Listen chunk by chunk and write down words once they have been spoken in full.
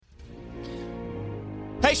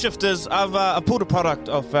Hey shifters, I've pulled a product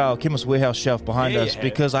off our Chemist Warehouse shelf behind us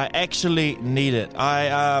because I actually need it.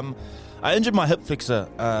 I injured my hip flexor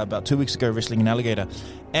about 2 weeks ago wrestling an alligator,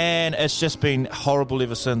 and it's just been horrible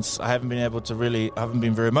ever since. I haven't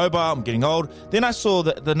been very mobile. I'm getting old. Then I saw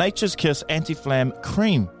the Nature's Kiss Anti-Flam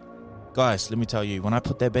Cream. Guys, let me tell you, when I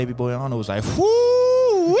put that baby boy on, it was like,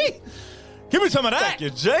 whoo-wee! Give me some of that. Thank you,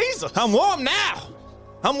 Jesus. I'm warm now.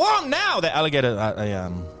 That alligator,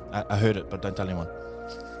 I heard it, but don't tell anyone.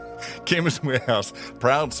 Chemist Warehouse,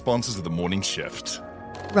 proud sponsors of the morning shift.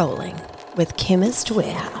 Rolling with Chemist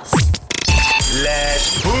Warehouse.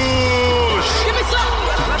 Let's push! Give me some!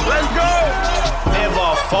 Let's go!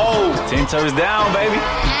 Never fold. 10 toes down, baby.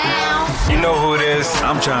 You know who it is.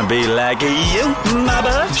 I'm trying to be like you, my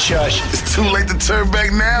bud. Shush. It's too late to turn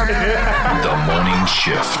back now. The morning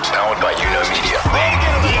shift. Powered by Media.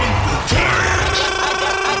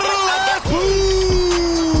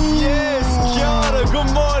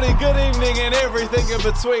 Good morning, good evening, and everything in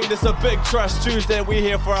between. It's a Big Trust Tuesday, and we're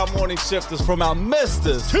here for our morning shifters. From our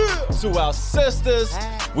misters to our sisters,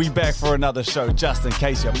 we back for another show, just in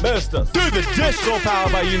case you missed us. Do the dish, all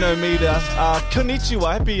powered by Media.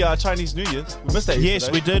 Konnichiwa, happy Chinese New Year. We missed that yesterday. Yes,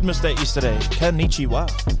 we did miss that yesterday. Konnichiwa.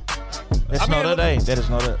 That's not it, eh? That is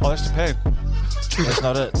not it. Oh, that's Japan. That's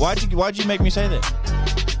not it. Why'd you make me say that?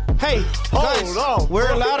 Hey, guys, on.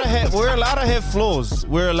 we're allowed to have flaws.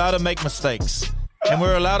 We're allowed to make mistakes. And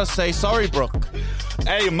we're allowed to say, sorry, Brooke.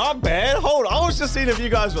 Hey, my bad. Hold on. I was just seeing if you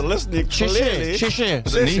guys were listening clearly. Is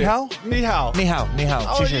it ni hao? Ni hao. Ni hao, ni hao.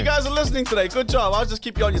 Oh, you guys are listening today. Good job. I'll just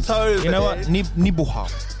keep you on your toes. You know what? Ni buhao.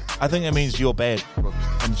 I think that means you're bad, Brooke.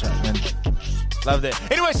 Love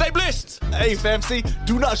that. Anyway, stay blessed. Hey, famcy,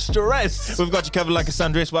 do not stress. We've got you covered like a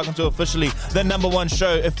sundress. Welcome to officially the #1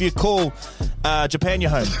 show. If you call Japan your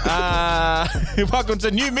home. Welcome to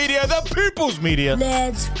New Media, the People's Media.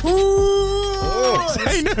 Let's push.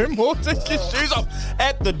 Say no more. Take your shoes off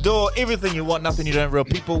at the door. Everything you want, nothing you don't. Real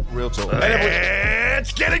people, real talk.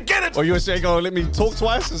 Let's get it. Or you were saying, oh, let me talk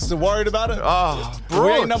twice? Just worried about it? Oh, We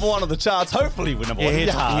bro. ain't #1 on the charts. Hopefully we're #1 in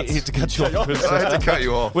your hearts. He had to cut you off. I had to cut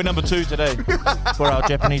you off. We're #2 today for our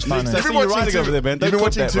Japanese finance. You've been watching over there, man. You've been Don't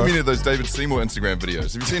watching clip that, too bro. many of those David Seymour Instagram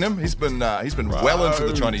videos. Have you seen him? He's been well into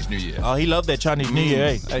the Chinese New Year. Oh, he loved that Chinese New Year,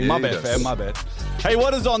 eh? Hey, Yeah, my he bad, does. fam, my bad. Hey,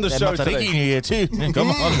 what is on the That show Matariki today? New Year too.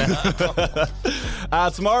 Come on now.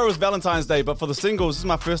 Tomorrow is Valentine's Day, but for the singles, this is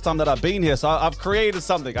my first time that I've been here, so I've created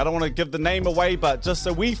something. I don't want to give the name away, but just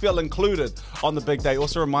so we feel included on the big day.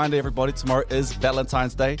 Also, a reminder, everybody, tomorrow is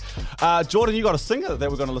Valentine's Day. Jordan, you got a singer that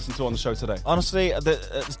we're going to listen to on the show today. Honestly,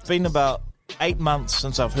 it's been about 8 months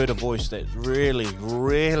since I've heard a voice that really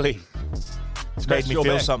made me your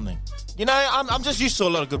feel back. something. You know, I'm just used to a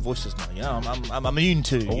lot of good voices now. You know, I'm immune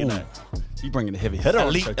to, you know, You bringing a heavy hitter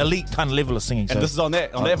on the show today. elite kind of level of singing. And so this is on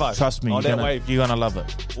that vibe. Trust me, on that wave. you're gonna love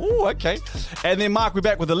it. Ooh, okay. And then, Mark, we're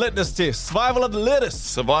back with the litness test. Survival of the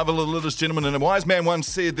littest. Survival of the littest, gentlemen, and a wise man once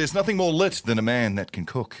said, there's nothing more lit than a man that can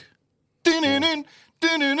cook. Dun-dun-dun,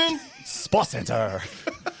 dun-dun-dun. Spot Center.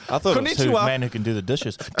 I thought it was a Konnichiwa. man who can do the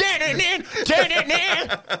dishes.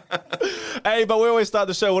 Hey, but we always start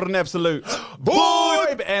the show with an absolute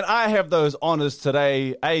boy. And I have those honors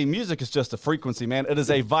today. Hey, music is just a frequency, man. It is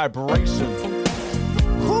a vibration.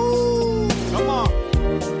 Come on.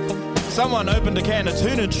 Someone opened a can of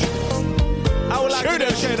tunage. I would like to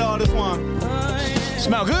dedicate all this one.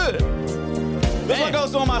 Smell good. This one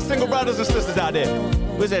goes to all my single brothers and sisters out there.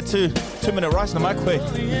 Where's that 2-minute rice in the microwave?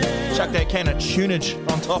 Chuck that can of tunage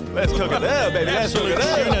on top. Let's cook it there, baby. Let's cook Absolute it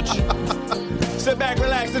there. tunage. Sit back,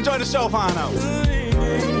 relax, enjoy the show, fine out.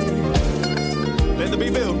 Let the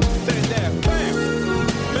beat build. Set it down. Bam.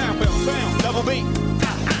 Bam, bam, bam. Double beat.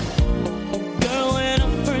 Girl, when I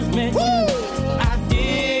first met you, I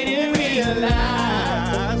didn't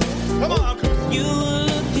realize Come on, Chris. you were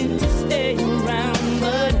looking to stay around,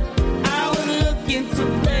 but I was looking to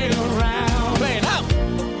play around. Play it out.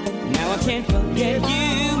 Now I can't forget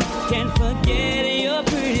you, can't forget your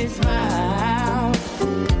pretty smile.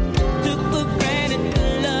 Took for granted the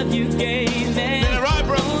love you gave me. Get it right,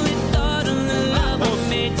 bro. Only thought of the love I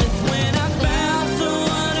made just when I found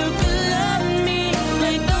someone who could love me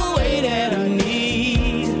like the way that I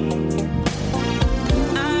need.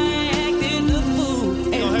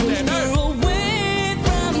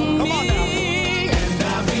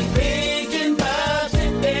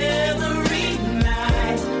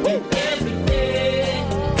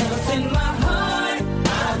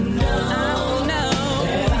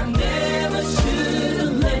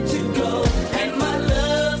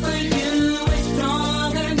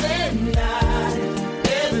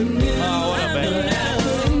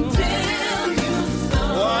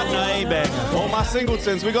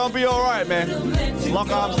 singletons. We're gonna be all right, man. Lock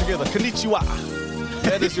arms together. Konnichiwa.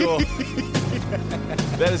 That is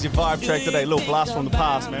your vibe track today. Little blast from the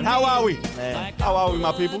past, man. How are we? Man. How are we,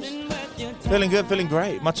 my peoples? Feeling good, feeling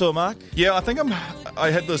great. Matua, Mark? Yeah, I think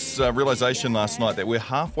I had this realization last night that we're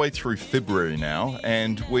halfway through February now,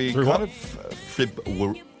 and we Through kind what? of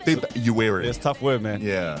February. It's a tough word, man.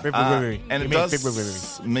 Yeah, February. and You it mean does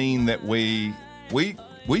February. mean that we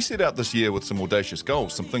set out this year with some audacious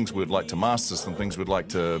goals, some things we'd like to master, some things we'd like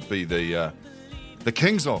to be the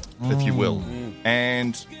kings of, if you will.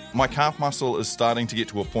 And my calf muscle is starting to get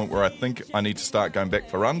to a point where I think I need to start going back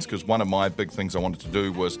for runs, because one of my big things I wanted to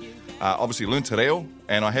do was obviously learn te reo,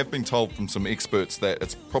 and I have been told from some experts that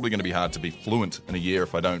it's probably going to be hard to be fluent in a year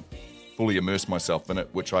if I don't fully immerse myself in it,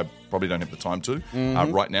 which I probably don't have the time to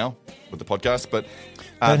right now with the podcast. But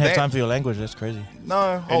Don't have time for your language. That's crazy.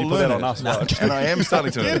 No, I'll you put learn that it. on us, No, right? and I am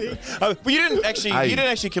starting to. But you didn't actually. Hey. You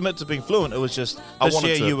didn't actually commit to being fluent. It was just I this wanted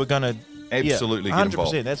year to you were gonna absolutely get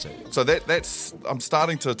involved. 100%. That's it. So that's I'm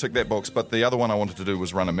starting to tick that box. But the other one I wanted to do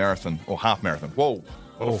was run a marathon or half marathon. Whoa.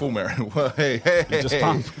 A full marathon. Hey. just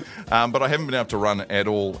pumped. But I haven't been able to run at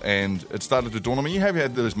all, and it started to dawn on me. You have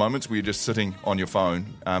had those moments where you're just sitting on your phone,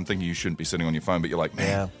 thinking you shouldn't be sitting on your phone, but you're like, man,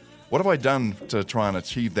 Yeah. what have I done to try and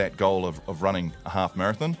achieve that goal of running a half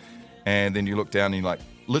marathon? And then you look down and you're like,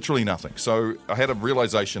 literally nothing. So I had a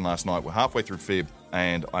realization last night. We're halfway through Feb,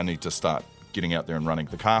 and I need to start getting out there and running.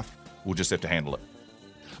 The calf will just have to handle it.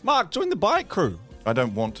 Mark, join the bike crew. I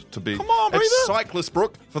don't want to be. Come on, it's breather. cyclists,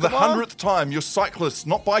 Brooke. For the Come on. 100th time, you're cyclists,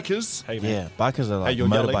 not bikers. Hey, man. Yeah, bikers are like you're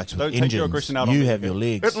yelling. motorbikes Don't with take your engines. aggression out on You me, have okay? your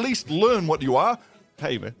legs. At least learn what you are.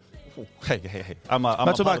 Hey, man. Hey. I'm a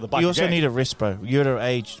But part of the bike you also gang. need a rest, bro. You're at an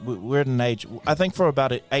age. We're at an age. I think for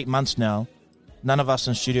about 8 months now, none of us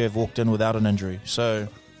in studio have walked in without an injury. So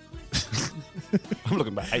I'm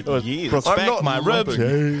looking back 8 years. Brooks I'm back, not my ribs.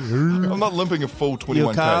 I'm not limping a full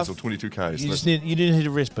 21 calf. Ks or 22 Ks. You just need a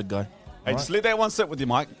rest, big guy. Hey, just let that one sit with you,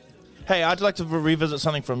 Mike. Hey, I'd like to revisit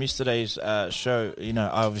something from yesterday's show. You know,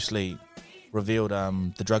 I obviously revealed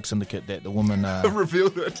the drug syndicate that the woman.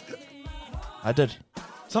 revealed it. I did.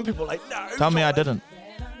 Some people are like, no. Tell me I didn't.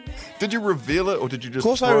 Did you reveal it, or did you just? Of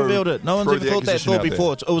course, I revealed it. No one's throw ever the thought that accusation thought out there?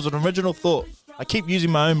 before. It was an original thought. I keep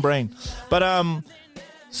using my own brain. But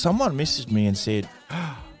someone messaged me and said,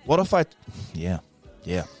 "What if I?" Yeah.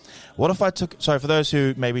 What if I took? Sorry for those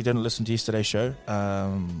who maybe didn't listen to yesterday's show.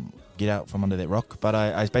 Get out from under that rock. But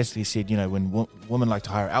I basically said, you know, when women like to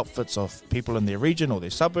hire outfits of people in their region or their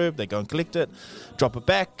suburb, they go and collect it, drop it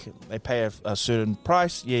back, they pay a certain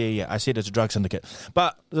price. Yeah. I said it's a drug syndicate.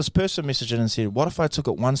 But this person messaged in and said, what if I took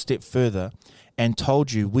it one step further and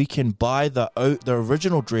told you we can buy the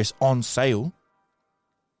original dress on sale,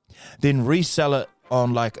 then resell it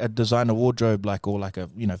on like a designer wardrobe, or like a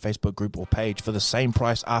Facebook group or page for the same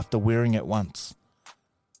price after wearing it once.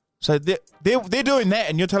 So they're doing that,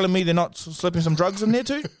 and you're telling me they're not slipping some drugs in there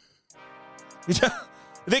too?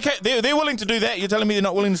 They're willing to do that. You're telling me they're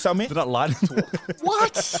not willing to sell me? They're not lying to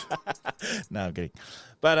What? No, I'm kidding.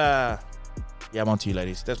 But yeah, I'm on to you,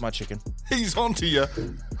 ladies. That's my chicken. He's onto you.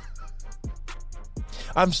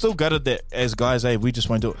 I'm still gutted that as guys, we just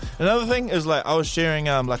won't do it. Another thing is like I was sharing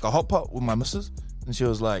like a hot pot with my missus, and she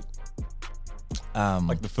was like,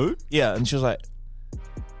 like the food? yeah, and she was like,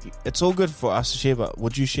 it's all good for us to share, but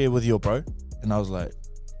would you share with your bro? And I was like,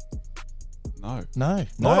 No. no,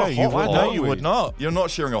 Not a you hot would, pot. no, you would not. You're not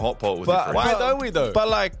sharing a hot pot with But your Why friends. don't we, though? But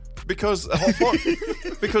like, Because a hot pot.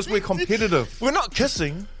 Because we're competitive. we're not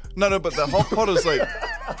kissing. No, but the hot pot is like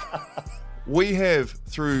we have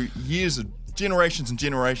through years of generations and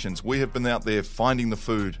generations. We have been out there finding the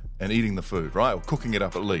food and eating the food, right, or cooking it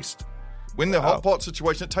up at least. When the hot pot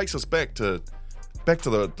situation, it takes us back to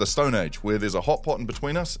the Stone Age, where there's a hot pot in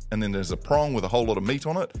between us, and then there's a prong with a whole lot of meat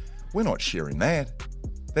on it. We're not sharing that.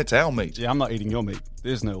 That's our meat. Yeah, I'm not eating your meat.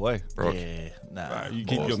 There's no way. Bro. Yeah, no. You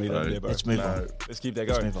keep your meat over there, bro. Let's move on. Let's keep that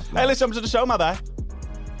going. move on. Hey, let's jump to the show, my bad.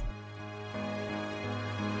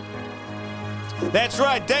 That's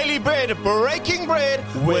right, Daily Bread, breaking bread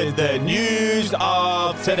with the news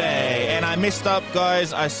of today. And I messed up,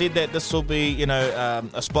 guys. I said that this will be,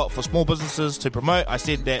 a spot for small businesses to promote. I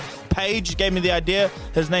said that Paige gave me the idea.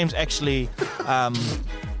 His name's actually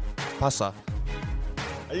Pasa.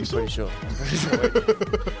 Are you I'm sure? pretty sure.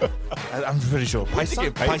 I'm pretty sure.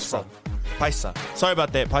 Paisa. Paisa. Sorry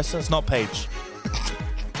about that, Paisa. It's not Paige.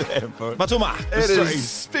 Damn, bro. Matuma. It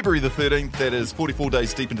is February the 13th. That is 44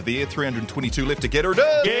 days deep into the year. 322 left to get her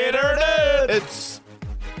done. Get her done. It's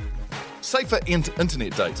Safer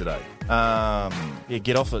Internet Day today. Yeah,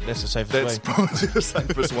 get off it. That's the safest That's way. probably the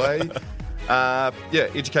safest way.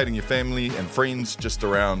 Educating your family and friends just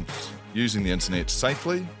around using the internet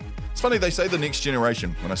safely. It's funny, they say the next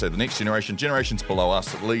generation. When I say the next generation, generations below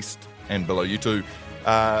us at least, and below you two,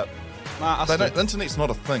 the internet's not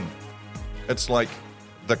a thing. It's like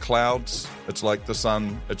the clouds, it's like the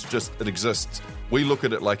sun, it exists. We look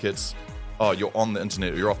at it like it's, oh, you're on the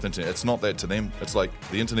internet or you're off the internet. It's not that to them. It's like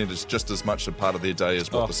the internet is just as much a part of their day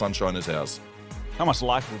as what the sunshine is ours. How much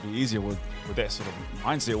life would be easier with that sort of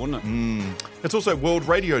mindset, wouldn't it? It's also World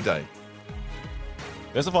Radio Day.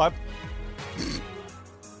 There's a vibe.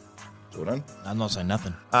 Jordan. I'm not saying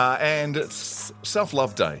nothing. And it's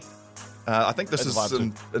Self-Love Day. I think this There's a is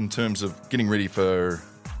vibe in terms of getting ready for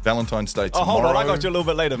Valentine's Day tomorrow. Oh, hold on. I got you a little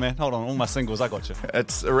bit later, man. Hold on. All my singles, I got you.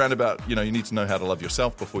 It's around about, you need to know how to love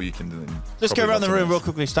yourself before you can then Let's go probably around the love room someone real else.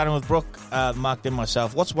 quickly, starting with Brooke, Mark, then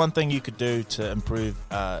myself. What's one thing you could do to improve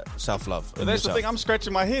self-love? in That's the yourself? thing. I'm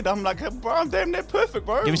scratching my head. I'm like, bro, I'm damn near perfect,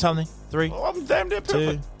 bro. Give me something. 3, Oh, I'm damn near 2.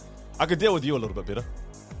 perfect. I could deal with you a little bit better.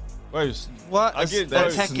 Rose. What? I get that.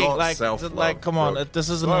 attacking, It's not like, self-love, come on. Brooke. This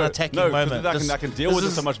isn't No, an attacking no, 'cause moment. I can deal with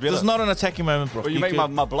it so much better. This is not an attacking moment, Brooke. But you make my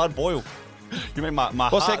blood boil. You make my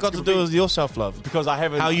What's that heart got to do with your self-love? Because I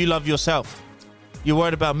haven't... How you love yourself. You're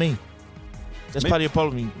worried about me. That's Me? part of your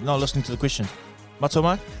problem. You're not listening to the question. Mato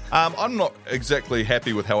Mike? I'm not exactly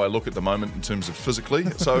happy with how I look at the moment in terms of physically,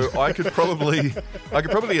 so I could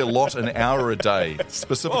probably allot an hour a day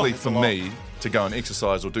specifically for me to go and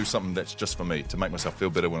exercise or do something that's just for me to make myself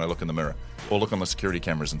feel better when I look in the mirror or look on the security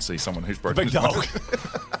cameras and see someone who's broken Big his dog. nose.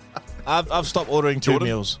 I've stopped ordering 2 Jordan?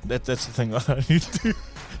 meals. That's the thing. I don't need to do.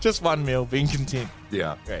 Just one meal, being content.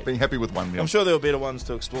 Yeah, Great. being happy with one meal. I'm sure there will be better ones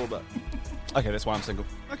to explore, but Okay, that's why I'm single.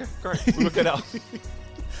 Okay, great. We'll look it out.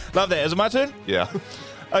 love that. Is it my turn? Yeah.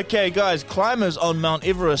 Okay, guys, climbers on Mount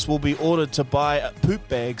Everest will be ordered to buy poop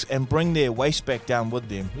bags and bring their waste back down with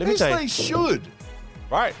them. Let me Yes, tell you. they should.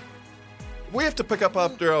 Right. We have to pick up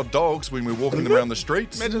after our dogs when we're walking them around the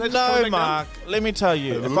streets. Imagine they just put it No, back Mark, let me tell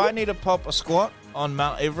you. If I need to pop a squat on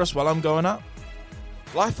Mount Everest while I'm going up,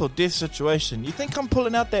 life or death situation. You think I'm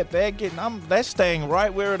pulling out that bag? That's staying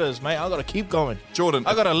right where it is, mate. I got to keep going. Jordan,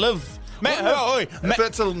 I got to live. if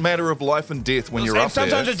it's a matter of life and death when you're And up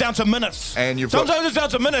sometimes there, it's down to minutes. And sometimes it's down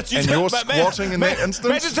to minutes. and you're squatting in that instance?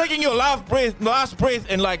 Imagine taking your last breath,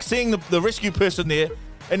 and like seeing the rescue person there,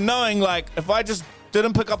 and knowing like if I just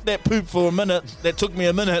didn't pick up that poop for a minute, that took me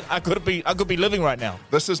a minute, I could be living right now.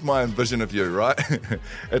 This is my vision of you, right?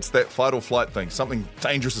 It's that fight or flight thing. Something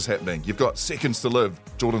dangerous is happening. You've got seconds to live.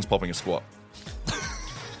 Jordan's popping a squat.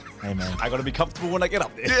 Hey man, I got to be comfortable when I get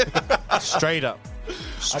up there. straight up, I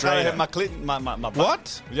straight gotta up. have my clit, my butt.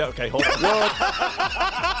 What? Yeah, okay, hold on.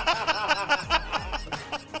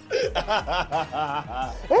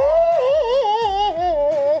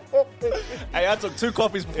 Hey, I took 2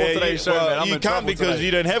 coffees before today's show, man. I'm you in can't trouble because today.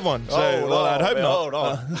 you don't have one. So, Hold well, on, I'd hope man, not. Hold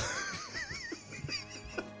on.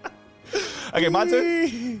 Okay, my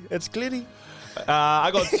turn. It's Glitty. I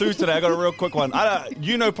got 2 today. I got a real quick one.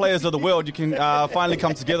 Players of the world, you can finally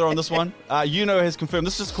come together on this one. Has confirmed.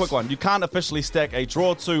 This is just a quick one. You can't officially stack a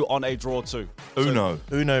draw 2 on a draw 2. Uno.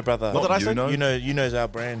 Uno, brother. What did I say? Uno's our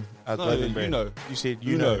brand. Our clothing brand. Uno. You said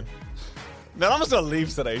Uno. Uno. Man, I'm just gonna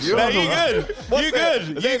leave today. No, you good. You good.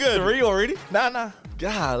 Is You that good. 3 already? Nah.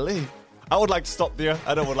 Golly. I would like to stop there.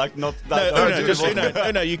 I don't would like not. No, Uno, just Uno.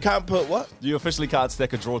 Uno, you can't put what? You officially can't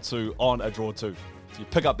stack a draw 2 on a draw 2. So you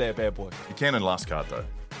pick up that bad boy. You can in last card, though.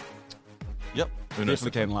 Yep. Uno's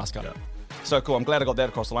Definitely can last card. Yeah. So cool. I'm glad I got that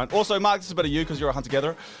across the line. Also, Mark, this is a bit of you because you're a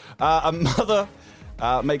hunter-gatherer. A mother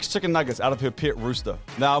makes chicken nuggets out of her pet rooster.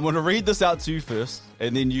 Now, I'm going to read this out to you first,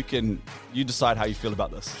 and then you decide how you feel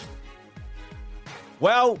about this.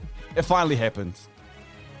 Well, it finally happened.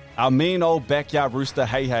 Our mean old backyard rooster,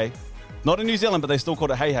 Hey Hey, not in New Zealand, but they still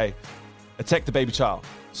call it Hey Hey, attacked the baby child.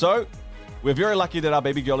 So, we're very lucky that our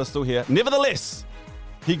baby girl is still here. Nevertheless,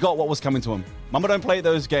 he got what was coming to him. Mama don't play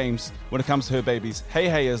those games when it comes to her babies. Hey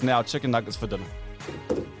Hey is now chicken nuggets for dinner.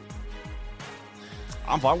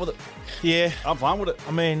 I'm fine with it. Yeah. I'm fine with it.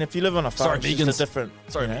 I mean, if you live on a farm, Sorry, it's just vegans. a different.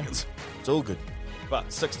 Sorry, you know, vegans. It's all good.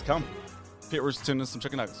 But 6 to come. Pet rooster turned into some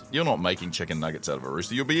chicken nuggets. You're not making chicken nuggets out of a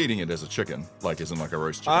rooster. You'll be eating it as a chicken, like as in like a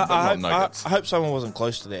roast chicken, I but not nuggets. hope someone wasn't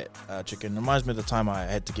close to that chicken. It reminds me of the time I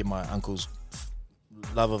had to get my uncle's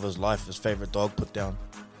love of his life, his favorite dog, put down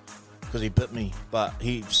because he bit me. But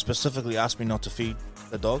he specifically asked me not to feed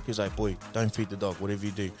the dog. He's like, "Boy, don't feed the dog. Whatever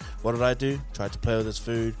you do." What did I do? Tried to play with his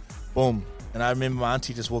food. Boom. And I remember my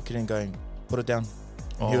auntie just walking in, going, "Put it down."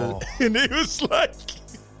 And he was like,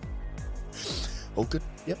 "All good."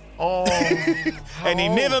 Yep. Oh, And he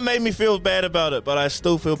never made me feel bad about it, but I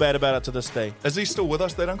still feel bad about it to this day. is he still with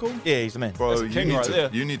us, that uncle? Yeah, he's the man. Bro, That's a king right there.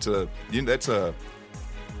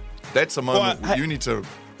 that's a moment Well, hey- you need to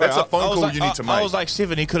That's a phone I was call like- you need to I make. was like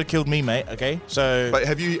 7. He could have killed me, mate. Okay, so But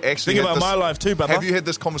have you actually think had about this, my life too, brother. Have you had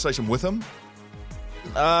this conversation with him?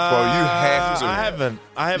 Bro, you have to. I haven't. You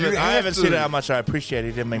I haven't have said to. how much I appreciate it.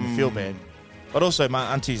 It didn't make me feel bad. But also,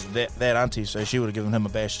 my auntie's that auntie, so she would have given him a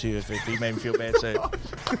bash too if he made me feel bad. So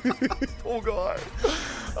Poor guy.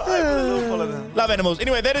 love animals.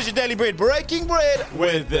 Anyway, that is your daily bread. Breaking bread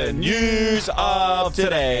With the news of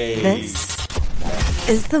today. This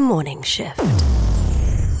is the morning shift.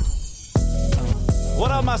 What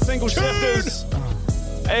up, my single shifters?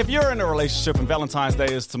 If you're in a relationship and Valentine's Day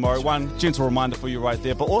is tomorrow, one gentle reminder for you right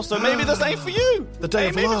there. But also, maybe this ain't for you. The day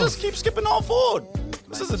of maybe love. just keep skipping on forward.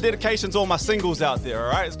 This is a dedication to all my singles out there,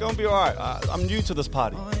 all right? It's going to be all right. I'm new to this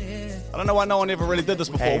party. I don't know why no one ever really did this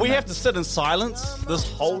before. Hey, we man. have to sit in silence this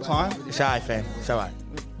whole time. It's alright, fam. It's alright.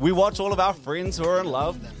 We watch all of our friends who are in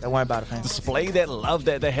love Don't worry about it, fam. display that love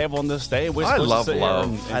that they have on this day. We're I supposed to love sit here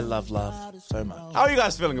love. and- I love love so much. How are you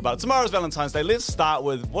guys feeling about it? Tomorrow's Valentine's Day. Let's start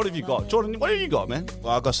with, what have you got? Jordan, what have you got, man?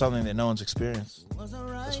 Well, I got something that no one's experienced.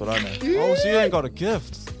 That's what I know. Oh, so you ain't got a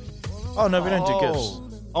gift. Oh no, we don't do gifts.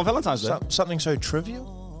 On Valentine's Day? Something so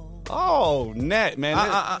trivial. Oh, Nat, man.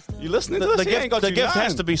 You listening to this? The He ain't got gift, the you gift none.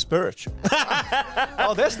 has to be spiritual.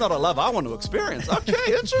 Oh, that's not a love I want to experience.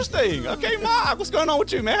 Okay, interesting. Okay, Mark, what's going on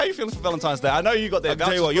with you, man? How you feeling for Valentine's Day? I know you got that. I'll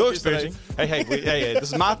tell you what voucher you're yesterday. experiencing. Hey,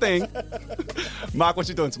 this is my thing. Mark, what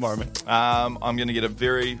you doing tomorrow, man? I'm going to get a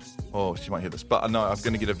very. Oh, she might hear this, but no, I'm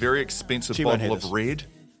going to get a very expensive She won't bottle hear of this. red,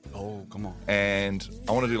 Oh, come on. and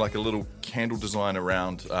I want to do like a little candle design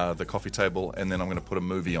around the coffee table, and then I'm going to put a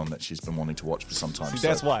movie on that she's been wanting to watch for some time. See,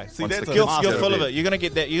 that's why. See, once that's the a kids master. go You're to full of bed- it. You're gonna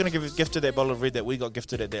get that. You're gonna give gifted that bottle of red that we got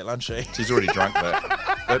gifted at that lunch. Eh? She's already drunk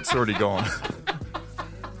that. That's already gone.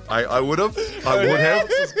 I would have. I would have.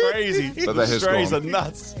 This is crazy. But that has Strays gone. are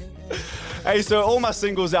nuts. Hey, so all my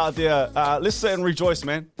singles out there, let's sit and rejoice,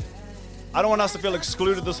 man. I don't want us to feel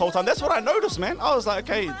excluded this whole time. That's what I noticed, man. I was like,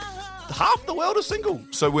 okay, half the world is single.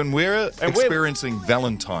 So when we're we're- experiencing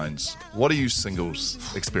Valentine's, what are you singles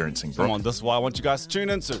experiencing, bro? Come on, this is why I want you guys to tune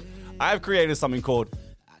into. I've created something called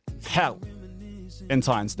Hell in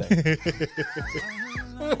Times Day.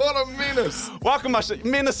 What a menace! Welcome,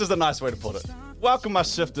 menace is a nice way to put it. Welcome, my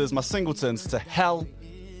shifters, my singletons, to Hell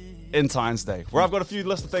in Times Day, where I've got a few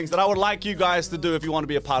list of things that I would like you guys to do if you want to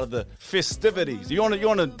be a part of the festivities. You want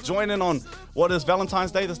to join in on what is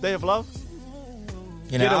Valentine's Day, this day of love?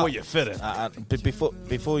 You Get in where you fit in.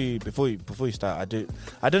 Before you start,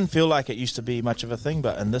 I didn't feel like it used to be much of a thing,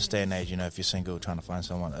 but in this day and age, you know, if you're single, trying to find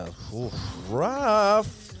someone, rough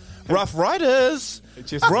riders,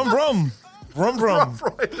 Just- rum.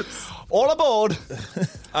 All aboard.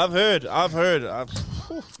 I've heard.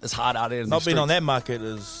 It's hard out there. In Not the being on streets. that market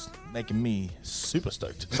is making me super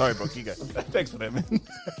stoked. Sorry, Brooke, you go. Thanks for that, man.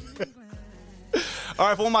 All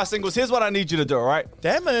right, for all my singles, here's what I need you to do, all right?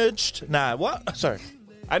 Damaged. Nah, what? Sorry.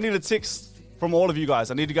 I need a text from all of you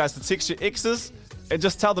guys. I need you guys to text your exes and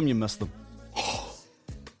just tell them you miss them.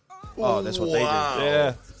 Oh, that's what they do.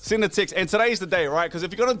 Yeah. Send a text. And today's the day, right? Because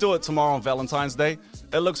if you're going to do it tomorrow on Valentine's Day,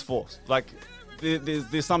 it looks forced. Like,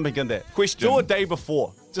 there's something in there. Question. Do a day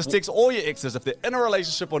before. Just text all your exes, if they're in a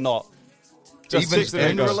relationship or not. Just Even text them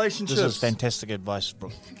and in go, relationships. This is fantastic advice,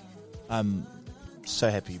 Brooke. I'm so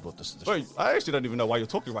happy you brought this. Wait, I actually don't even know why you're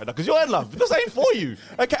talking right now, because you're in love. This ain't for you.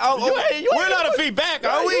 Okay, we're allowed to feedback,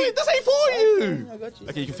 are we? This ain't for you. I got you.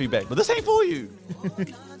 Okay, you can feedback, but this ain't for you.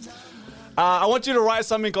 I want you to write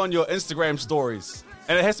something on your Instagram stories.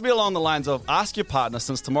 And it has to be along the lines of, ask your partner,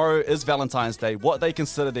 since tomorrow is Valentine's Day, what they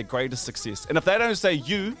consider their greatest success. And if they don't say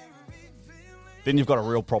you, then you've got a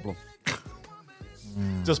real problem.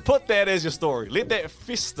 Just put that as your story. Let that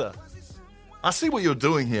fester I see what you're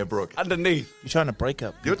doing here, Brooke. underneath. You're trying to break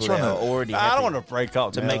up. You're people trying that to- are already. I happy don't want to break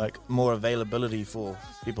up, to man. make Like, more availability for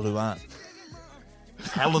people who aren't.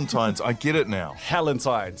 Valentine's, I get it now.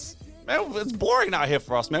 Valentine's. Man, it's boring out here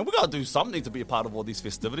for us, man. We got to do something to be a part of all these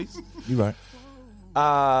festivities. You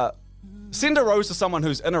right. Send a rose to someone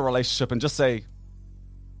who's in a relationship and just say,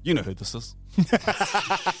 you know who this is.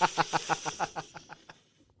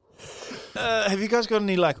 Have you guys got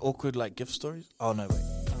any like awkward like gift stories? Oh no, wait.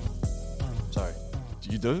 Sorry.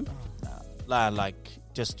 You do? Like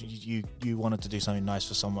just you wanted to do something nice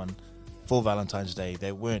for someone for Valentine's Day.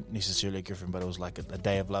 They weren't necessarily a gift, but it was like a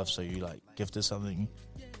day of love. So you like gifted something,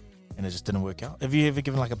 and it just didn't work out. Have you ever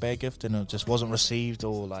given like a bad gift and it just wasn't received,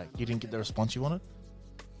 or like you didn't get the response you wanted?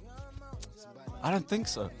 I don't think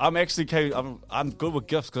so. I'm actually I'm good with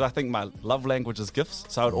gifts because I think my love language is gifts.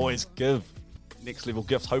 So I would always give next level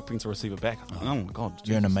gifts, hoping to receive it back. Oh my god,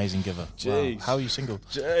 You're an amazing giver. Jeez. Wow. How are you single?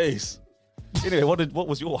 jeez. Anyway, what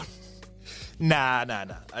was your one? Nah.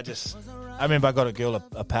 I remember I got a girl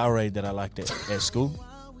a Powerade that I liked at school.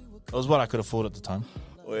 It was what I could afford at the time.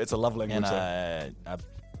 Well, it's a love language. And I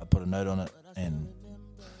put a note on it, and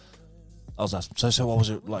I was asked, so what was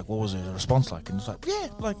it like? What was the response like? And it's like,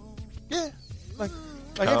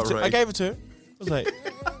 I gave it to her. I was like,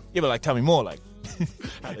 yeah, but like, tell me more, like.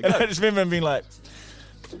 And I just remember him being like,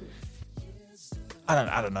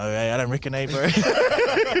 I don't know, I don't reckon, bro.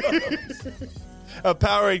 A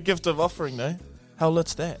Powerade gift of offering, though. How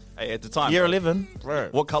lit's that? Hey, at the time, Year 11, bro.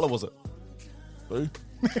 What color was it? Blue.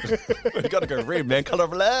 You gotta go red, man. Color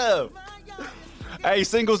of love. Hey,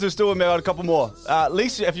 singles who's still in there, I got a couple more. At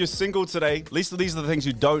least if you're single today, at least these are the things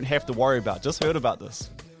you don't have to worry about. Just heard about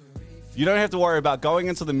this. You don't have to worry about going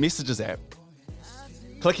into the Messages app,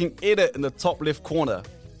 clicking edit in the top left corner,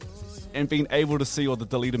 and being able to see all the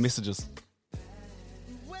deleted messages.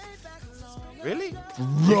 Really?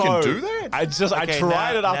 You can do that? I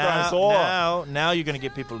tried it after I saw it. Now you're going to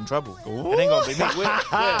get people in trouble. It ain't going to be me.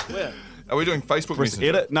 Where? Are we doing Facebook Press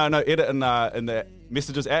Messenger? edit. No, edit in the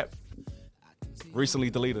Messages app.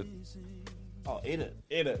 Recently deleted. Oh, edit.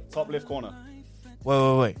 Edit, top left corner.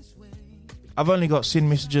 Wait. I've only got send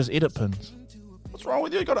messages edit pins. What's wrong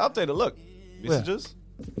with you? You got to update it. Look. Messages.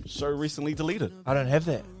 Show recently deleted. I don't have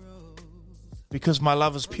that. Because my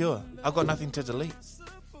love is pure. I've got nothing to delete.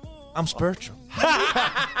 I'm spiritual.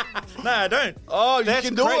 No, I don't. Oh, you That's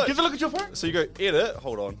can do great. it. Give a look at your phone. So you go edit.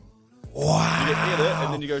 Hold on. Wow. You get edit,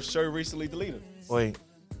 and then you go show recently deleted. Wait.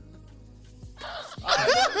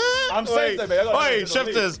 I'm safe though, man. I got nothing to delete.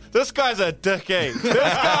 Shifters. This guy's a dickhead. This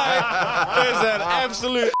guy is an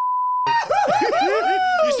absolute.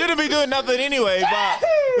 You shouldn't be doing nothing anyway, but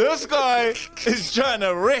this guy is trying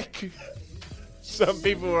to wreck some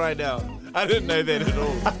people right now. I didn't know that at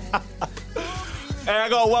all. Hey, I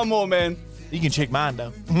got one more, man. You can check mine,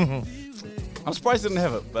 though. I'm surprised I didn't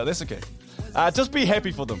have it, but that's okay. Just be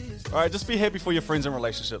happy for them. All right, just be happy for your friends and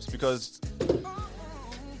relationships because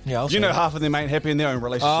Yeah, you know half of them ain't happy in their own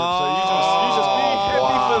relationships. So you just be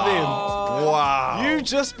happy for them. Wow. You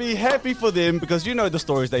just be happy for them because you know the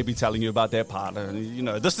stories they be telling you about their partner. And you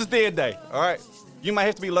know, this is their day, all right? You may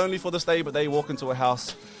have to be lonely for this day, but they walk into a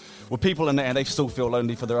house with people in there and they still feel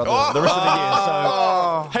lonely for the rest of the year.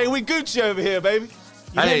 So, hey, we Gucci over here, baby.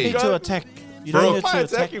 You don't need to attack. You don't need Am I to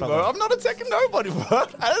attack, attacking, bro? I'm not attacking nobody, bro.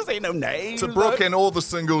 I don't say no names. To Brooke and all the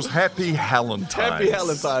singles, happy Valentine's. Happy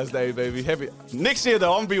Valentine's Day, baby. Happy. Next year,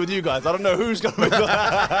 though, I'm gonna be with you guys. I don't know who's gonna be. You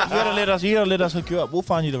gotta let us hook you up. We'll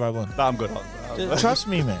find you the right one. Nah, I'm good. Trust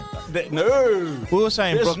me, man. No. We were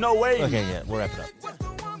saying, There's Brooke. no way. Okay, yeah, we'll wrap it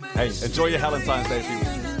up. Hey, enjoy your Valentine's Day,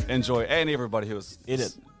 people. Enjoy, and everybody who was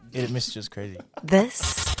Edit messages crazy.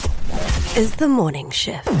 This is the morning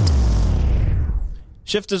shift.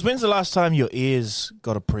 Shifters, when's the last time your ears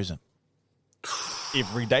got a present?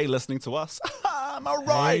 every day listening to us. Am I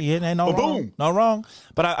right? Hey, yeah, no, Boom. not wrong.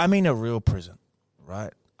 But I mean a real present,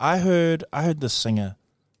 right? I heard this singer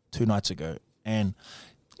 2 nights ago, and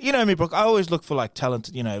you know me, Brooke, I always look for like talent,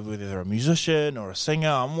 you know, whether they're a musician or a singer.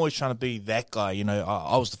 I'm always trying to be that guy, you know.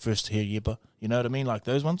 I was the first to hear Yeba, you know what I mean? Like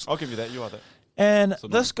those ones. I'll give you that. You are that. And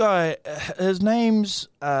this guy, his name's,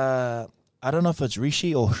 I don't know if it's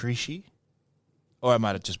Rishi or Hrishi, or I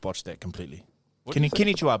might have just botched that completely.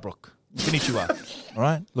 Konnichiwa, Brooke. Konnichiwa. All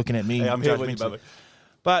right? Looking at me. Hey, I'm here with you, judgmentally. baby.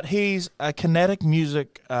 But he's a kinetic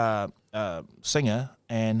music singer,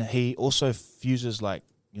 and he also fuses, like,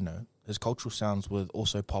 you know, his cultural sounds with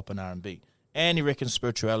also pop and R&B. And he reckons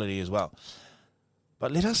spirituality as well.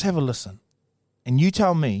 But let us have a listen. And you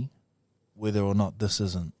tell me whether or not this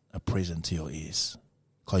isn't a present to your ears.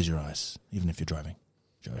 Close your eyes, even if you're driving.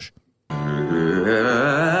 Josh.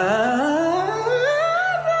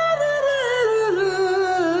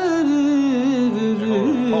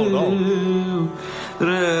 Hold on.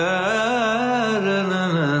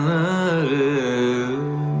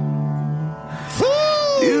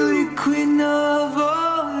 Beauty queen of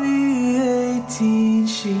all the 18,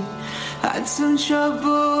 she had some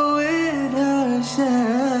trouble with herself.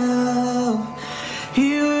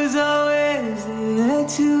 He was always there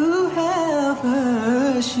to help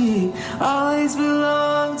her. She always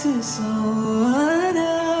belonged to someone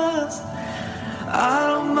else. I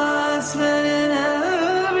don't mind spending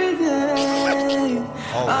every day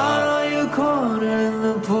out on your corner in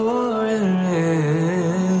the pouring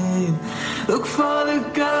rain. Look for the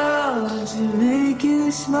girl to make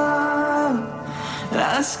you smile.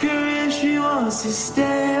 Ask her if she wants to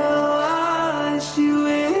stay a while. She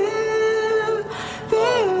will be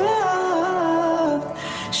loved.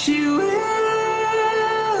 She will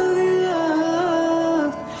be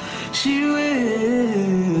loved. She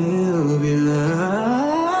will be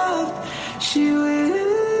loved. She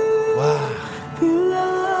will be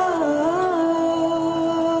loved.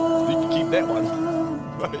 You can keep that one.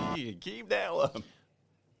 Yeah.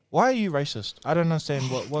 Why are you racist? I don't understand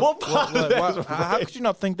how could you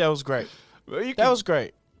not think that was great? That was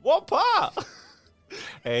great. What part?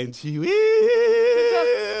 And she will.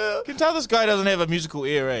 You can tell this guy doesn't have a musical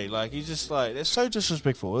ear, eh? Like, he's just like, it's so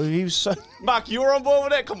disrespectful. He was so... Mark, you were on board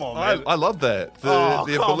with that? Come on, man. I love that.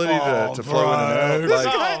 The ability to flow in and out. This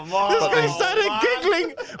Like, guy started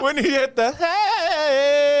giggling when he hit the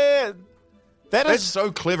head. that's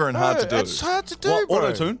so clever and hard to do. It's hard to do, What, bro.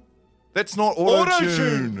 auto-tune? That's not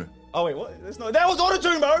auto-tune. Oh, wait, what? That was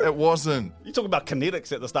auto-tune, bro. It wasn't. You talking about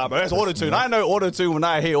kinetics at the start, bro. That's auto-tune. I know auto-tune when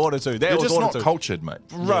I hear auto-tune. That You're was just not auto-tune. cultured, mate.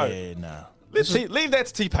 Right. Yeah, no. Leave that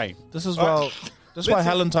to T-Pain. This is why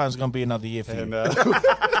Halentine's going to be another year for you. And,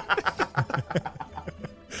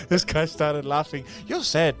 This guy started laughing. You're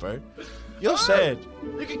sad, bro. You're sad.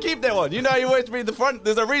 you can keep that one. You know you always be in the front.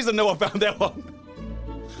 There's a reason no one found that one.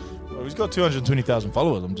 Well, he's got 220,000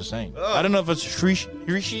 followers, I'm just saying. I don't know if it's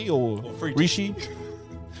Rishi or Rishi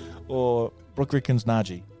or Brooke Rickon's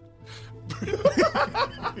Najee.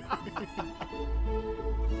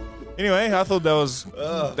 Anyway, I thought that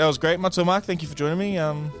was great. Matzo Mark, thank you for joining me.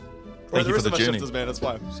 Thank you for the journey. Shifters, man. It's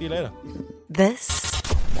fine. See you later. This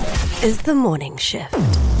is the morning shift.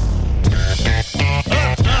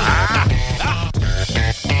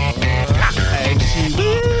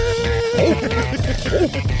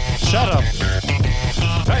 Shut up.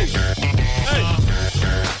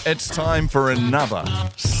 It's time for another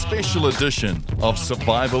special edition of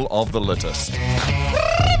Survival of the Littest.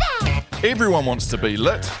 Everyone wants to be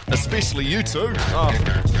lit, especially you two.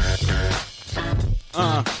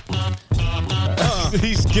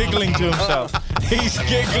 He's giggling to himself. He's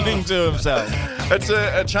giggling to himself. It's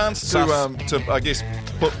a chance to I guess,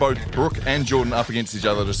 put both Brooke and Jordan up against each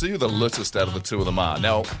other to see who the littest out of the two of them are.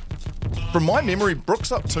 Now, from my memory,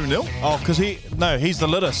 Brooke's up 2-0. Oh, because he's the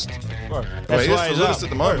littest. Well, That's he is why the he's littest up. at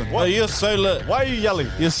the moment. Well, you're so lit. Why are you yelling?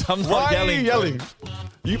 You're sometimes Why yelling. are you yelling?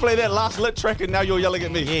 You play that last lit track and now you're yelling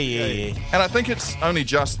at me. Yeah. And I think it's only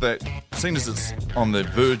just that, seeing as it's on the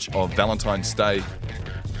verge of Valentine's Day,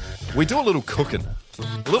 we do a little cooking.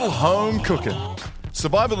 A little home cooking.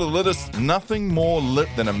 Survival of the Littest, nothing more lit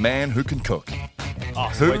than a man who can cook. Oh,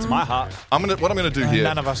 so it's my heart. What I'm going to do here,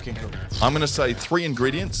 None of us can cook. I'm going to say 3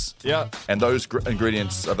 ingredients. Yeah. And those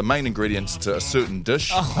ingredients are the main ingredients to a certain dish.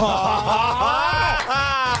 No!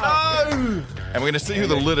 And we're going to see who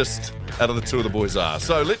the littest out of the two of the boys are.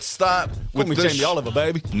 So let's start with Call me dish Jamie Oliver,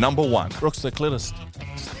 baby. number 1. Brooks the clittest.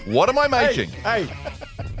 What am I making? Hey.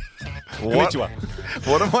 What, Konnichiwa.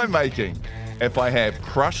 what am I making if I have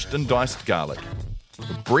crushed and diced garlic, a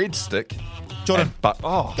breadstick, Jordan. and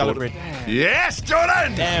Garlic bread. Yes,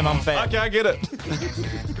 Jordan! Damn, I'm fat. Okay, I get it.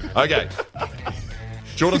 Okay.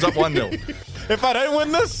 Jordan's up 1-0. If I don't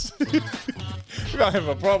win this, we're going to have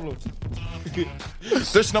a problem.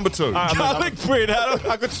 Dish number 2. Garlic bread,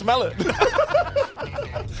 I could smell it.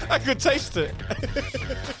 I could taste it.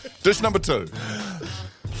 Dish number 2.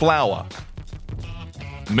 Flour,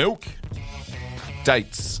 milk,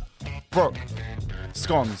 dates. Brooke.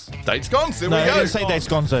 Scones. Dates gone. There No, we he go. didn't say dates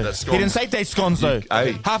scones though. That's He scones. didn't say dates scones though.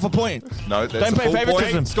 Hey. Half a point. No, that's Don't a play full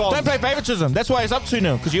favoritism. point. Scones. Don't play favoritism. That's why it's up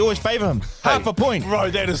 2-0 because you always favour him. Half a point. Bro,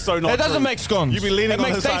 that is so not It doesn't true. make scones. You be leaning It on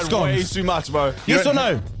makes his date side scones. way too much, bro. Yes or don't-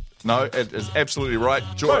 no? No, it is absolutely right.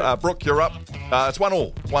 Brooke, you're up. It's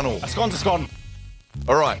 1-1. 1-1. A scone's a scone.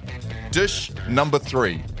 All right. Dish number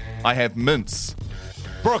 3. I have mince.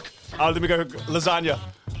 Brooke. Let me go lasagna.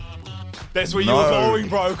 That's where you No. were going,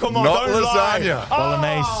 bro. Come on, Not don't lasagna.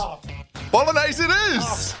 lie. Bolognese it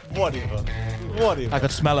is. Whatever. I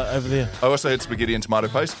could smell it over there. I also had spaghetti and tomato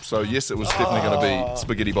paste, so yes, it was definitely going to be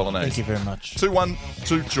spaghetti Thank bolognese. you very much. 2-1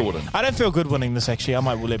 to Jordan. I don't feel good winning this actually. I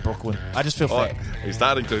might let Brooke win. I just feel Oh, fat. he's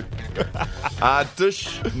starting to.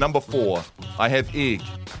 Dish number 4. I have egg,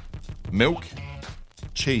 milk,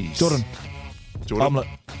 cheese. Jordan. Omelette.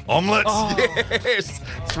 Omelette. Yes.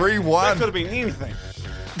 3-1. That could have been anything.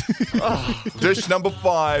 Dish number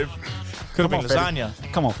 5. Could have been Come on,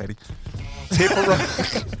 lasagna. Come on, Fatty.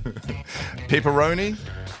 Pepperoni.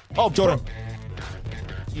 Oh, Jordan.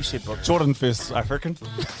 You said Brooke. Jordan first, I reckon.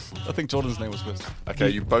 I think Jordan's name was first. Okay,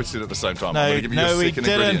 you both said it at the same time. I'm No, going to give you no, your we second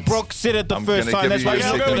didn't. ingredients. Brooke said it the I'm first gonna time. give That's why you you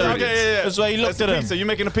your looked second at him. ingredients. That's why you looked That's at a him. pizza. You're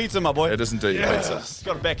making a pizza, my boy. It is indeed a pizza. You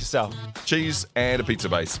got to back yourself. Cheese and a pizza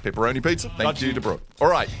base. Pepperoni pizza. Thank Got you you. to Brooke. All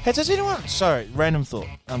right. Has anyone... Sorry, random thought.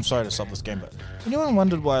 I'm sorry to stop this game, but... Anyone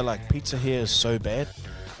wondered why, like, pizza here is so bad?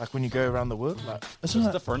 Like, when you go around the world? Like, isn't It's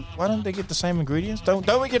it different. Why don't they get the same ingredients?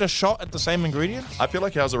 Don't we get a shot at the same ingredients? I feel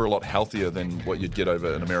like ours are a lot healthier than what you'd get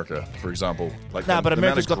over in America, for example. Like Nah, the but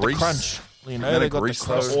amount America's of got grease, the crunch. You know, amount they of got grease, the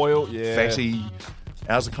crust. though, Oil, yeah. fatty.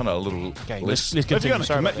 Ours are kind of a little Okay, less. let's If you're continue. going to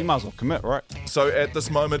Sorry commit, about you might as well commit, right? So at this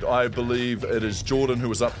moment, I believe it is Jordan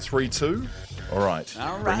who is up 3-2. All right.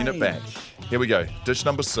 Bringing it back. Here we go. Dish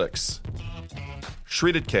number 6.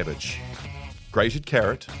 Shredded cabbage, grated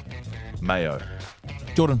carrot, mayo.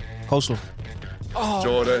 that. Jordan, coleslaw.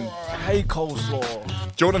 Jordan. I hate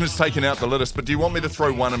coleslaw. Jordan has taken out the lettuce, but do you want me to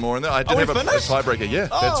throw one more in there? I did have a finished? tiebreaker. Yeah,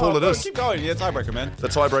 that's all it is. Keep going. Yeah, tiebreaker, man. The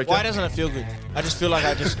tiebreaker. Why doesn't it feel good? I just feel like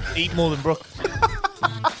I just eat more than Brooke.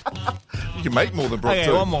 You can make more than Brooke Okay,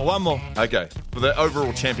 too. one more. Okay, for the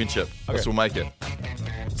overall championship, this will make it.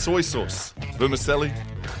 Soy sauce, vermicelli.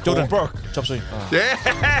 Jordan, Brooke. chop suey.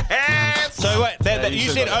 Yes! So wait, you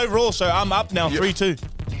said overall, so I'm up now, 3-2.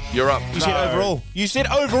 You're up. You said overall. You said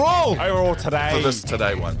overall. Overall today. For this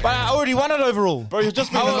today one. But I already won it overall. Bro, you're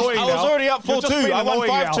just being I was annoying now. already up You're just 4-2. being I won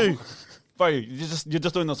annoying 5-2. now. Bro, you're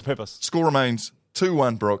just doing this on purpose. Score remains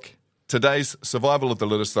 2-1, Brooke. Today's survival of the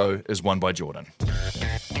lettuce, though, is won by Jordan.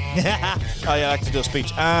 Oh yeah, I like to do a speech.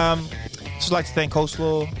 Just like to thank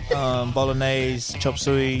coleslaw, bolognese, chop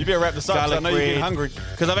suey. You better wrap this up, 'cause I know you're getting hungry.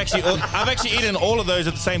 Because I've actually eaten all of those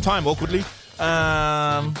at the same time, awkwardly.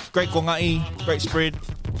 Great gongai, great spread,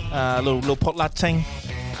 little potluck thing.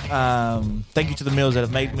 Thank you to the meals that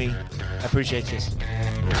have made me. I appreciate this.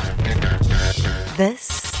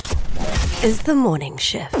 This is the morning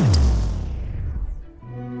shift.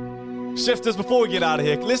 Shifters, before we get out of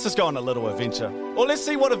here, let's just go on a little adventure. Or let's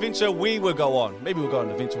see what adventure we will go on. Maybe we'll go on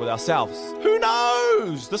an adventure with ourselves. Who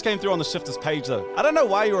knows? This came through on the Shifters page, though. I don't know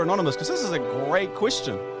why you're anonymous, because this is a great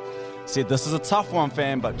question. Said, this is a tough one,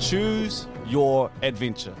 fam, but choose your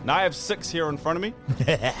adventure. Now, I have 6 here in front of me.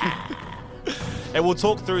 And we'll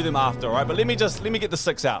talk through them after, all right? But let me get the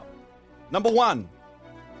 6 out. Number 1,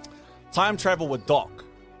 time travel with Doc.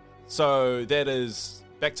 So that is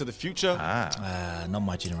Back to the Future. Not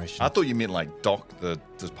my generation. I thought you meant like DOC, the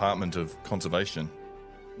Department of Conservation.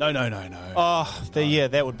 No. Oh,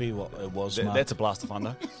 that would be what it was. Mark. That's a blast of fun,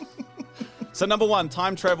 though. So number 1,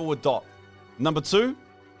 time travel with Doc. Number 2,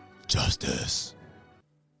 justice.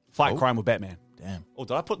 Fight crime with Batman. Damn. Oh,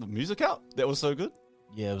 did I put the music out? That was so good.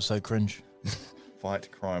 Yeah, it was so cringe.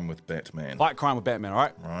 Fight crime with Batman. Fight crime with Batman, all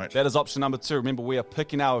right? Right. That is option number 2. Remember, we are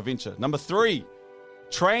picking our adventure. Number 3,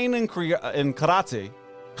 train in karate.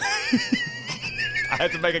 I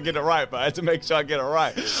had to make her get it right, but I had to make sure I get it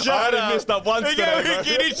right. I already messed up once today, bro.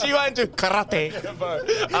 She went to karate.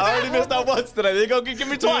 I already messed up once today. There you go. Give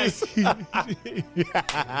me twice.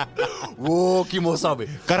 Whoa, kimosabe.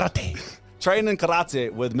 Karate. Train in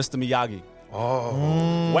karate with Mr. Miyagi.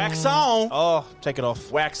 Oh. Wax on. Oh, take it off.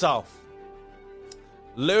 Wax off.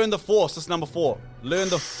 Learn the Force. That's number 4. Learn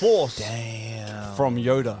the Force. Damn. From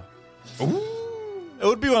Yoda. It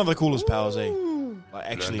would be one of the coolest powers, eh? Like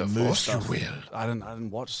actually move stuff. I didn't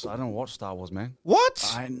watch Star Wars, man.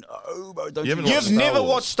 What? I know, bro. Don't You you? haven't watched You've Star never Wars.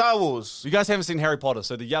 watched Star Wars? You guys haven't seen Harry Potter,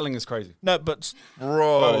 so the yelling is crazy. No, but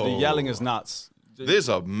Bro, the yelling is nuts. There's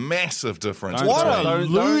a massive difference. What a Don't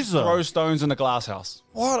loser. throw stones in the glass house.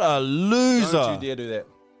 what a loser. Don't you dare do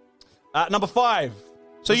that. Number 5.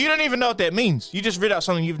 So you don't even know what that means. You just read out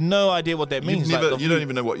something, you've no idea what that means. You Like, don't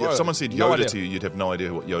even know what. Bro, If someone said no Yoda idea. to you, you'd have no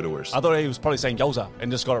idea what Yoda was. I thought he was probably saying Yoza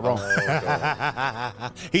and just got it wrong.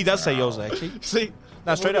 he does say Yoza, actually. See?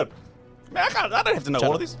 No, straight up. Man, I don't have to know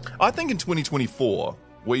all of these. I think in 2024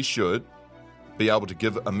 we should be able to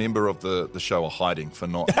give a member of the show a hiding for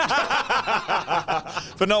not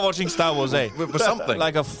For not watching Star Wars, eh? for something.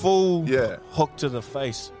 Like a full Yeah. hook to the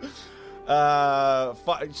face.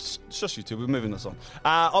 Shush you two, we're moving this on.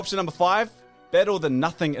 Option number 5, Battle the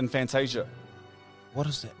Nothing in Fantasia. What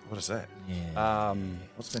is that? What is that? Yeah.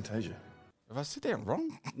 What's Fantasia? Have I said that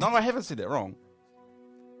wrong? No, I haven't said that wrong.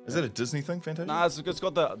 Is that a Disney thing, Fantasia? Nah, it's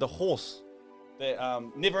got the horse. The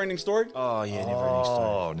Never-Ending Story. Oh, yeah, never ending story.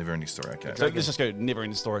 Oh, never ending story. Okay. So let's just go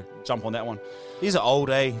Never-Ending Story. Jump on that one. These are old,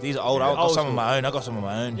 eh? These are old. I've got Old some of school. my own. I got some of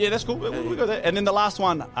my own. Yeah, that's cool. We got that. And then the last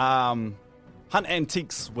one, Hunt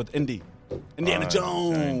Antiques with Indiana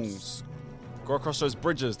Jones. Go across those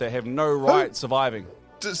bridges that have no right surviving.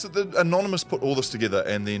 So the Anonymous put all this together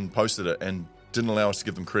and then posted it and didn't allow us to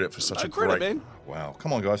give them credit for such No a credit, great. man. Wow,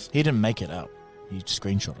 come on, guys. He didn't make it up. He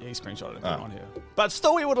screenshot Yeah, it. he screenshotted it on here. But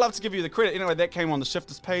still, we would love to give you the credit. Anyway, that came on the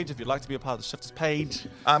Shifters page. If you'd like to be a part of the Shifters page,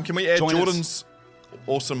 Can we add Join us. Jordan's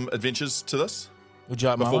awesome adventures to this Would you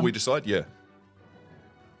like my before one? we decide? Yeah.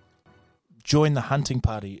 Join the hunting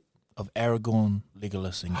party of Aragorn,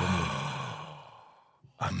 Legolas, and Gimli.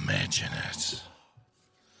 Imagine it.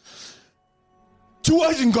 To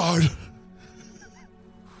Isengard!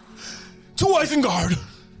 To Isengard!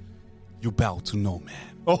 you bow to no man.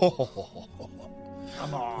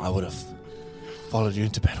 I would have Followed you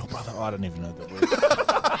into battle, brother. Oh, I don't even know that word.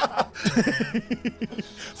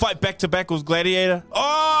 Fight back to back with Gladiator.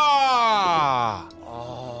 Oh!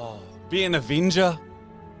 Be an Avenger.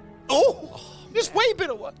 Oh! There's way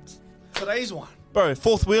better ones. Today's one. Bro,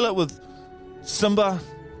 fourth wheeler with Simba,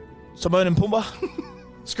 Timon and Pumbaa.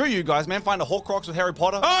 Screw you guys, man. Find a Horcrux with Harry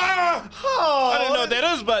Potter. Ah! Oh, I don't know what that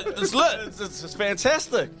is, but it's lit. It's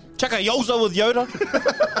fantastic. Chuck a Yoza with Yoda.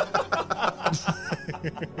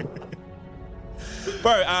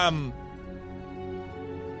 Bro,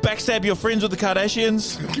 backstab your friends with the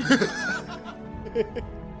Kardashians.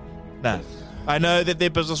 Nah. I know that they're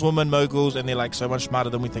businesswomen, moguls, and they're like so much smarter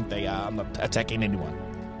than we think they are. I'm not attacking anyone.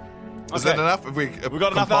 Is that enough? Have we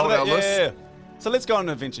got enough out of compiled that? our list? Yeah. So let's go on an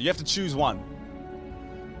adventure. You have to choose one.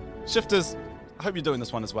 Shifters, I hope you're doing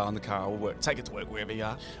this one as well in the car or work. Take it to work wherever you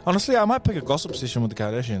are. Honestly, I might pick a gossip session with the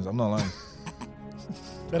Kardashians. I'm not lying.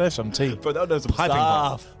 They'd have some tea. But they'll know some Piping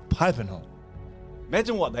stuff. hot. Piping hot.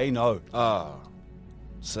 Imagine what they know. Oh.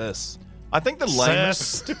 Sis. I think the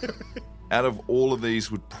lamest out of all of these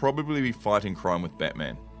would probably be fighting crime with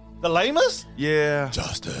Batman. The lamest? Yeah.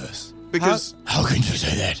 Justice. Because How can you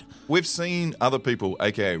say that? we've seen other people,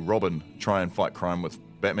 aka Robin, try and fight crime with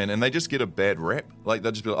Batman, and they just get a bad rap. Like,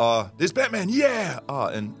 they'll just be like, oh, there's Batman, yeah! Oh,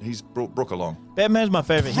 and he's brought Brooke along. Batman's my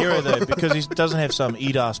favorite hero, though, because he doesn't have some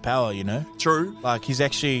eat-ass power, you know? True. Like, he's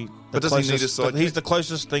actually the But does he need a closest... sidekick? He's the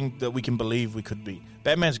closest thing that we can believe we could be.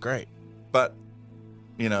 Batman's great. But,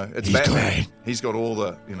 you know, it's He's Batman. great. He's got all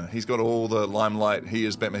the, he's got all the limelight. He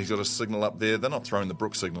is Batman. He's got a signal up there. They're not throwing the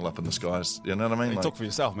Brooke signal up in the skies. You know what I mean? You Like, talk for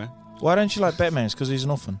yourself, man. Why don't you like Batman? It's because he's an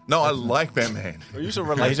orphan. no, I like Batman. Well, you should No,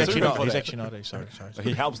 relate he's to actually him not. for He's that. actually not. Sorry.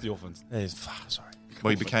 He helps the orphans. Sorry. Well,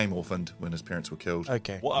 he became orphaned when his parents were killed.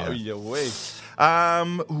 Okay. What are Yeah. you way?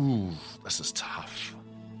 This is tough.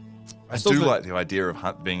 I still do think- like the idea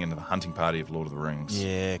of being in the hunting party of Lord of the Rings.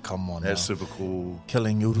 Yeah, come on. That's now. super cool.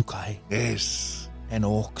 Killing Urukai Yes. and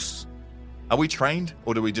orcs. Are we trained,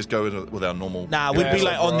 or do we just go with our normal? Nah, we'd be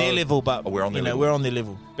like on their level, but Oh, we're on their level. we're on their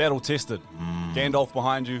level. Battle tested. Gandalf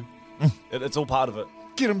behind you. It's all part of it.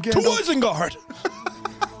 Get him, To Gandalf. Isengard!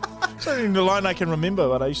 It's not even the line I can remember,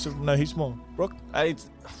 but I used to know he's more. Brooke? Hey,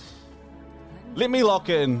 let me lock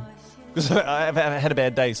in, because I've had a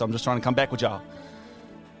bad day, so I'm just trying to come back with y'all.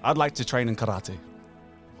 I'd like to train in karate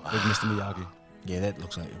with Mr. Miyagi. Yeah, that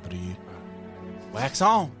looks like a bit of you. Wax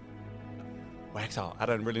on. Wax on. I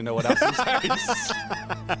don't really know what else to say.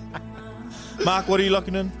 Mark, what are you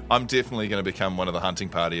locking in? I'm definitely going to become one of the hunting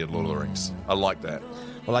party at Lord of the Rings. I like that.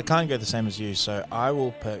 Well, I can't go the same as you, so I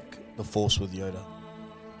will pick the Force with Yoda.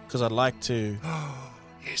 Because I'd like to...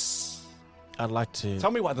 Yes. I'd like to...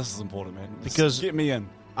 Tell me why this is important, man. Just Because- get me in.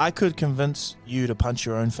 I could convince you to punch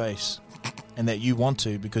your own face. And that you want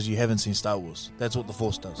to because you haven't seen Star Wars. That's what the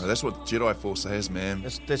Force does. Well, that's what Jedi Force has, man.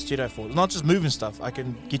 That's Jedi Force. It's not just moving stuff. I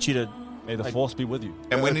can get you to... May the Like- force be with you.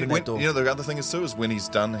 And when, Open when that door. you know, the other thing is too is when he's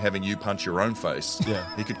done having you punch your own face, Yeah.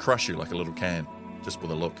 he could crush you like a little can, just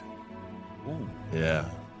with a look. Ooh. Yeah.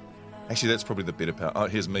 Actually, that's probably the better part. Oh,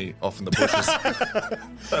 here's me off in the bushes.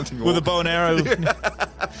 Hunting With a orc. bow and arrow.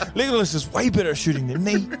 Legolas is way better at shooting than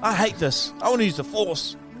me. I hate this. I want to use the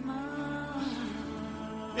Force.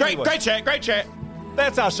 Anyway. Great chat.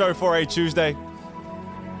 That's our show for a Tuesday.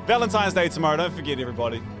 Valentine's Day tomorrow. Don't forget,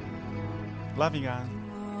 everybody. Love you guys.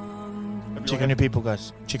 Hope Check you're on your people,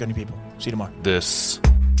 guys. Check on your people. See you tomorrow. This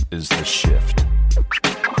is The Shift.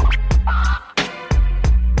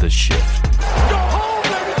 The Shift. Go home,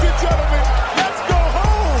 ladies and gentlemen. Let's go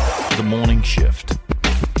home. The Morning Shift.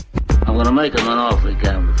 I'm gonna make him an offer he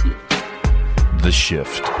can refuse. The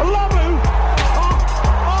Shift. I love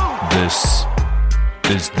you. This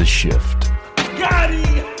is The Shift. Got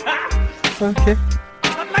him. Okay.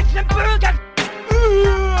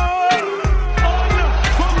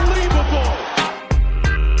 Unbelievable.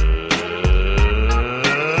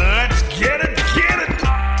 Let's get it.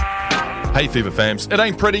 Hey, Fever fams. It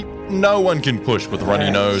ain't pretty. No one can push with a runny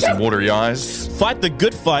nose and watery eyes. Fight the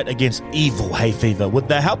good fight against evil hay fever with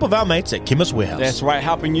the help of our mates at Chemist Warehouse. That's right,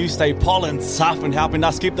 helping you stay pollen tough and helping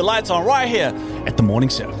us keep the lights on right here at the Morning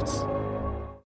Shift.